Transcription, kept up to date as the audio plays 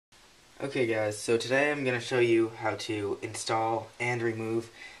Okay guys, so today I'm going to show you how to install and remove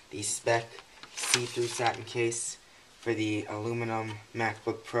the Speck see-through satin case for the aluminum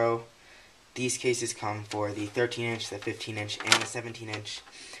MacBook Pro. These cases come for the 13-inch, the 15-inch, and the 17-inch.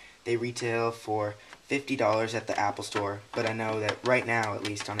 They retail for $50 at the Apple Store, but I know that right now, at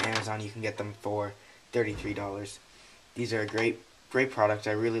least on Amazon, you can get them for $33. These are a great product.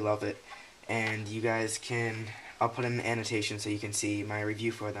 I really love it, and you guys can, I'll put in the annotation so you can see my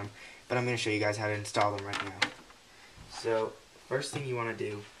review for them, but I'm going to show you guys how to install them right now. So, first thing you want to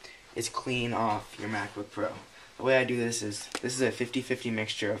do is clean off your MacBook Pro. The way I do this is a 50-50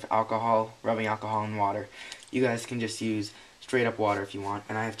 mixture of alcohol, rubbing alcohol, and water. You guys can just use straight up water if you want,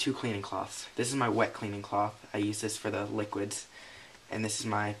 and I have two cleaning cloths. This is my wet cleaning cloth. I use this for the liquids, and this is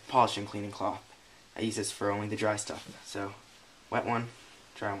my polishing cleaning cloth. I use this for only the dry stuff. So, wet one,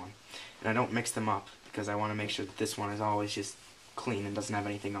 dry one. And I don't mix them up because I want to make sure that this one is always just clean and doesn't have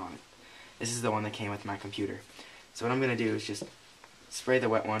anything on it. This is the one that came with my computer. So what I'm going to do is just spray the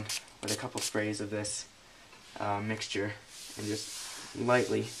wet one with a couple sprays of this mixture and just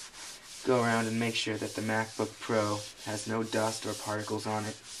lightly go around and make sure that the MacBook Pro has no dust or particles on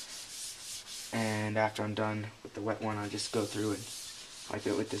it. And after I'm done with the wet one, I'll just go through and wipe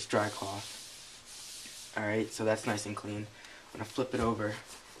it with this dry cloth. Alright, so that's nice and clean. I'm going to flip it over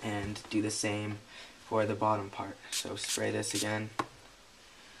and do the same for the bottom part. So spray this again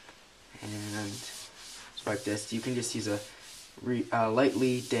and wipe this. You can just use a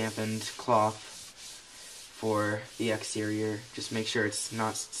lightly dampened cloth for the exterior. Just make sure it's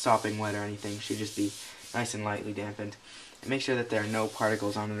not sopping wet or anything. It should just be nice and lightly dampened. And make sure that there are no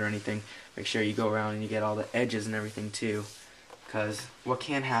particles on it or anything. Make sure you go around and you get all the edges and everything too. Because what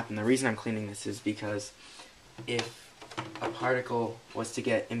can happen, the reason I'm cleaning this is because if a particle was to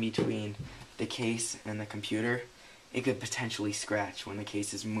get in between the case and the computer, it could potentially scratch when the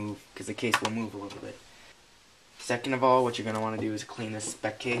cases move, because the case will move a little bit. Second of all, what you're going to want to do is clean this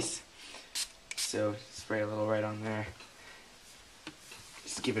Speck case. So spray a little right on there.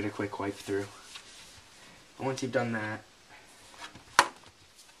 Just give it a quick wipe through. And once you've done that,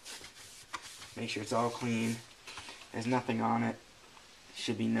 make sure it's all clean. There's nothing on it.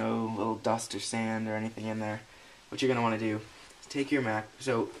 Should be no little dust or sand or anything in there. What you're going to want to do is take your Mac,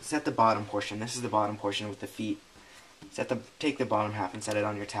 so set the bottom portion. This is the bottom portion with the feet. Take the bottom half and set it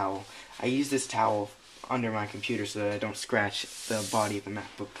on your towel. I use this towel under my computer so that I don't scratch the body of the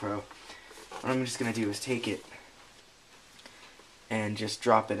MacBook Pro. What I'm just going to do is take it and just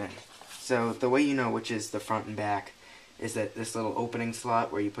drop it in. So the way you know which is the front and back is that this little opening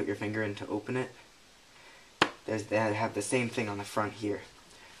slot where you put your finger in to open it, they have the same thing on the front here.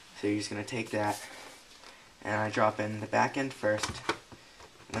 So you're just going to take that, and I drop in the back end first,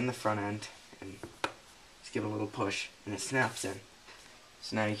 and then the front end, and just give it a little push, and it snaps in.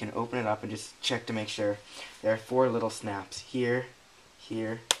 So now you can open it up and just check to make sure. There are 4 little snaps. Here,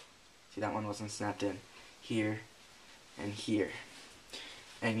 here, see that one wasn't snapped in, here, and here.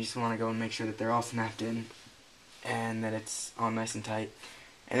 And you just want to go and make sure that they're all snapped in, and that it's all nice and tight.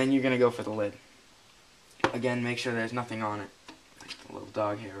 And then you're going to go for the lid. Again, make sure there's nothing on it. A little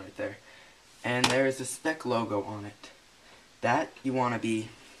dog hair right there. And there is a Speck logo on it. That you want to be,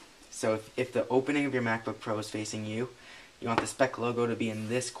 so if the opening of your MacBook Pro is facing you, you want the Speck logo to be in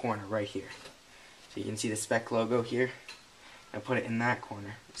this corner right here. So you can see the Speck logo here. I put it in that corner.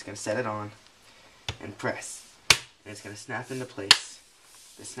 I'm just going to set it on and press. And it's going to snap into place.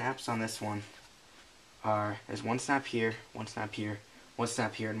 The snaps on this one are, there's one snap here, one snap here, one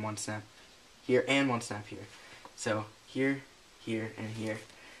snap here, and one snap here, and one snap here. So here, here, and here.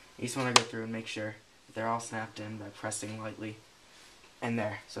 You just want to go through and make sure that they're all snapped in by pressing lightly. And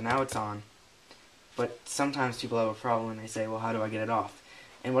there. So now it's on. But sometimes people have a problem and they say, well, how do I get it off?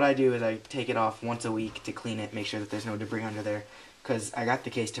 And what I do is I take it off once a week to clean it, make sure that there's no debris under there, because I got the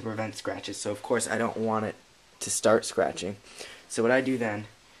case to prevent scratches. So of course I don't want it to start scratching. So what I do then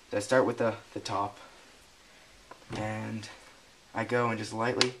is I start with the top, and I go and just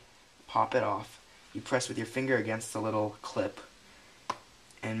lightly pop it off. You press with your finger against the little clip,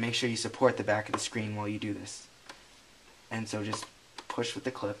 and make sure you support the back of the screen while you do this. And so just push with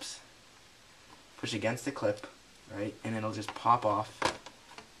the clips, push against the clip, right, and it'll just pop off.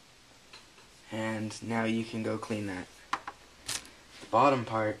 And now you can go clean that. The bottom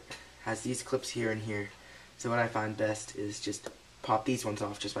part has these clips here and here. So what I find best is just pop these ones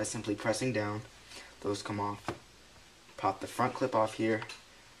off just by simply pressing down. Those come off. Pop the front clip off here,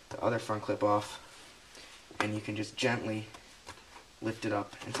 the other front clip off, and you can just gently lift it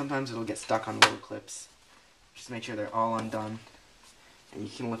up. And sometimes it'll get stuck on little clips. Just make sure they're all undone, and you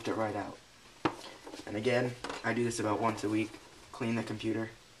can lift it right out. And again, I do this about once a week. Clean the computer,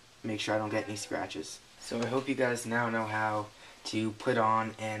 make sure I don't get any scratches. So I hope you guys now know how to put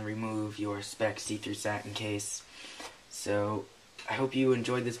on and remove your Speck see-through satin case. So I hope you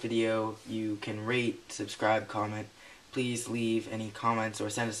enjoyed this video. You can rate, subscribe, comment. Please leave any comments or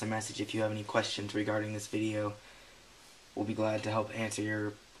send us a message if you have any questions regarding this video. We'll be glad to help answer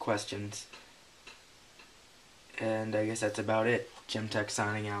your questions. And I guess that's about it. Jim Tech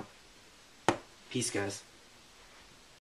signing out. Peace, guys.